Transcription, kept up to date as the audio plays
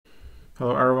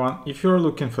Hello everyone, if you're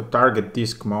looking for target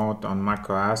disk mode on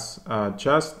macOS,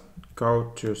 just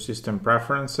go to System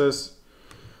Preferences,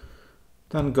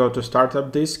 then go to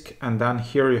Startup Disk, and then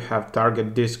here you have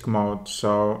target disk mode.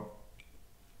 So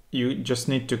you just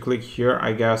need to click here.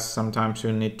 I guess sometimes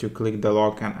you need to click the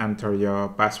lock and enter your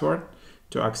password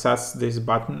to access this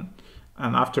button.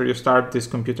 And after you start this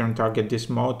computer in target disk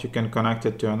mode, you can connect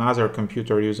it to another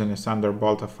computer using a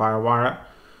Thunderbolt or FireWire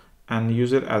and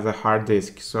use it as a hard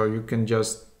disk. So you can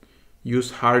just use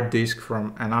hard disk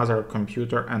from another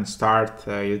computer and start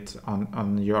it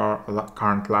on your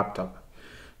current laptop.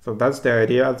 So that's the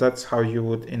idea. That's how you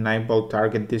would enable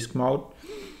target disk mode.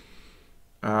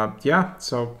 Yeah,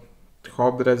 so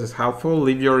hope that is helpful.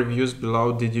 Leave your reviews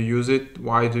below. Did you use it?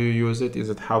 Why do you use it? Is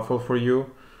it helpful for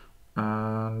you?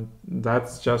 And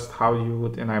that's just how you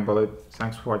would enable it.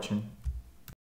 Thanks for watching.